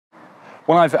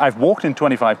Well, I've walked in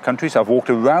 25 countries, I've walked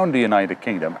around the United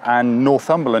Kingdom, and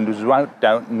Northumberland was without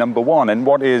doubt number one. And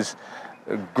what is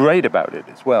great about it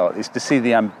as well is to see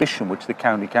the ambition which the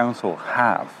County Council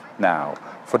have now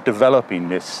for developing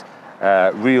this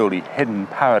really hidden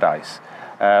paradise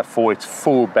for its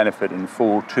full benefit and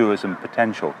full tourism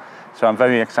potential. So I'm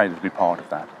very excited to be part of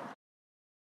that.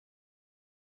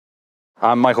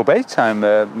 I'm Michael Bates, I'm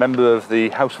a member of the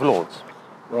House of Lords.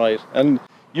 Right, and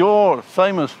you're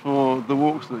famous for the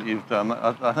walks that you've done.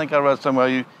 I think I read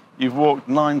somewhere you've walked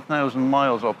 9,000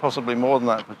 miles or possibly more than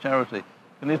that for charity.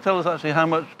 Can you tell us actually how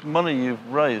much money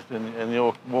you've raised in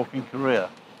your walking career?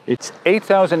 It's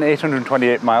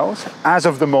 8,828 miles as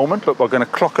of the moment, but we're going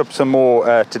to clock up some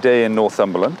more today in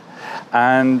Northumberland.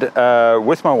 And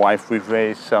with my wife, we've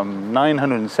raised some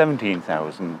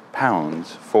 £917,000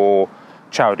 for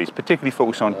charities, particularly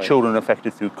focused on children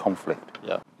affected through conflict.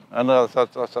 Yeah, I know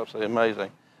that's absolutely amazing.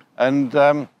 And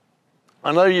I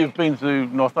know you've been to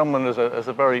Northumberland as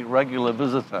a very regular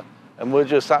visitor, and we're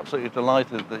just absolutely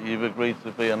delighted that you've agreed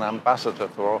to be an ambassador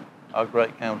for our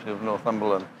great county of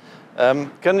Northumberland.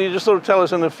 Can you just sort of tell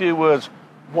us in a few words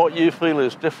what you feel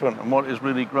is different and what is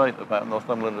really great about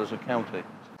Northumberland as a county?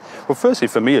 Well, firstly,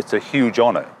 for me, it's a huge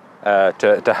honour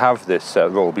to have this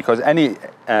role, because any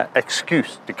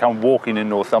excuse to come walking in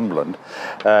Northumberland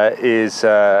is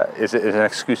an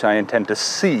excuse I intend to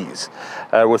seize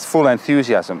with full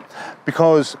enthusiasm.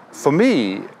 Because for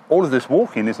me, all of this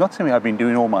walking is not something I've been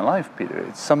doing all my life, Peter.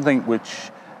 It's something which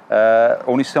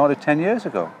only started 10 years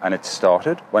ago. And it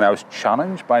started when I was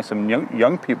challenged by some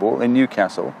young people in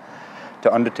Newcastle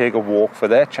to undertake a walk for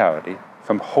their charity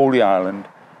from Holy Island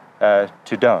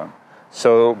to Durham.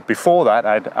 So before that,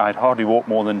 I'd hardly walked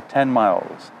more than 10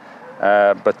 miles.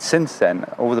 But since then,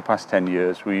 over the past 10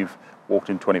 years, we've walked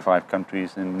in 25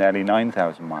 countries and nearly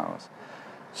 9,000 miles.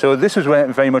 So this was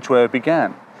very much where it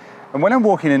began. And when I'm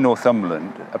walking in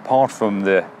Northumberland, apart from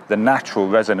the natural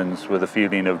resonance with the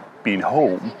feeling of being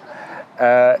home,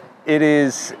 it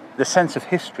is the sense of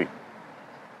history.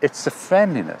 It's the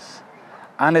friendliness,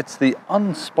 and it's the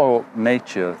unspoilt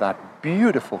nature of that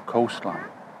beautiful coastline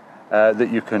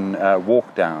that you can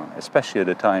walk down, especially at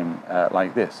a time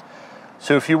like this.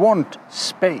 So if you want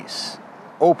space,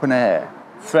 open air,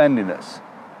 friendliness,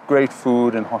 great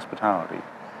food and hospitality,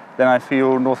 then I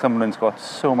feel Northumberland's got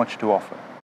so much to offer.